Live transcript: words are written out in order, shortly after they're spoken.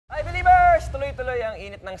tuloy-tuloy ang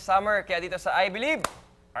init ng summer. Kaya dito sa iBilib,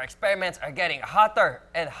 our experiments are getting hotter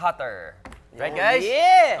and hotter. Right, guys?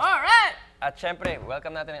 Yeah! Alright! At syempre,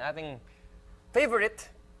 welcome natin ang ating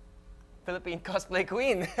favorite Philippine cosplay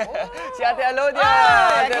queen. Si Ate Alodia!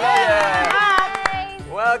 Ate Alodia!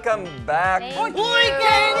 Welcome back! Uy,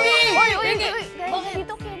 Kenny! Guys,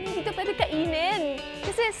 dito Kenny, dito pwede kainin.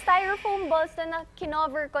 Kasi styrofoam balls na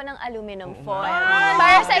kinover ko ng aluminum foil.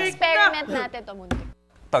 Para sa experiment natin to muntik.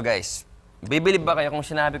 Ito guys, bibilib ba kayo kung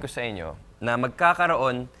sinabi ko sa inyo na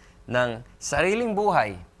magkakaroon ng sariling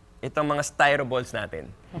buhay itong mga styro balls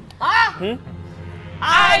natin?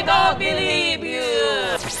 I don't believe you!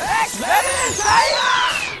 Experiment tayo!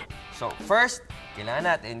 So first,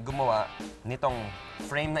 kailangan natin gumawa nitong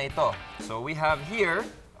frame na ito. So we have here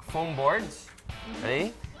foam boards, okay,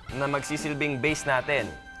 na magsisilbing base natin.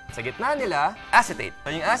 Sa gitna nila, acetate. So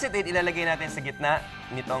yung acetate ilalagay natin sa gitna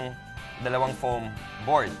nitong dalawang foam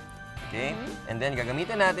board. Okay? And then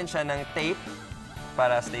gagamitin natin siya ng tape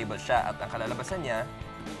para stable siya. At ang kalalabasan niya,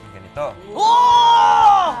 ganito.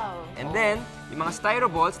 Oh! And then, yung mga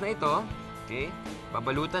styro balls na ito, okay,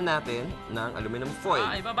 babalutan natin ng aluminum foil.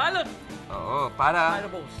 Ibabalot. Oo, para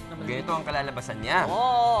Styro balls naman. ganito ang kalalabasan niya.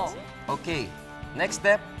 Oh! Okay, next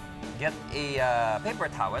step, get a paper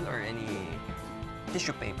towel or any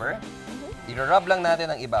tissue paper. I-rub lang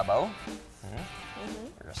natin ang ibabaw.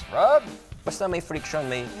 Just rub. Basta may friction,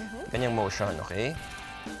 may kanyang motion, okay?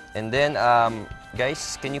 And then,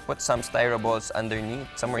 guys, can you put some styro balls underneath,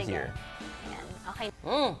 somewhere here? Yan, okay.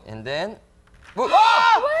 And then, oh!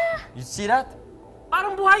 You see that?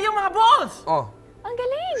 Parang buhay yung mga balls! Oh, Ang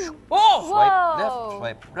galing! Oh! swipe Wow. left,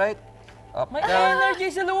 swipe right, up, May down. energy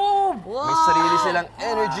sa loob! May sarili silang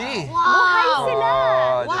energy. Buhay sila!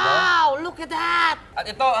 Oh, diba? Wow! Look at that! At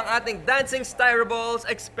ito ang ating dancing styro balls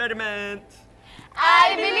experiment.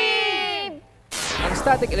 I believe! Ang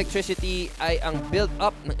static electricity ay ang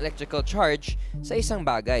build-up ng electrical charge sa isang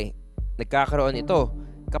bagay. Nagkakaroon ito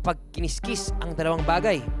kapag kiniskis ang dalawang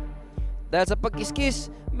bagay. Dahil sa pagkiskis,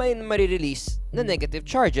 may marirelease na negative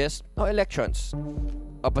charges o electrons.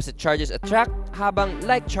 Opposite charges attract habang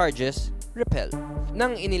like charges repel.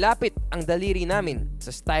 Nang inilapit ang daliri namin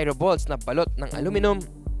sa styro balls na balot ng aluminum,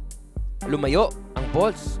 lumayo ang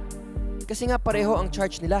balls. Kasi nga pareho ang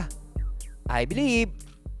charge nila. I believe!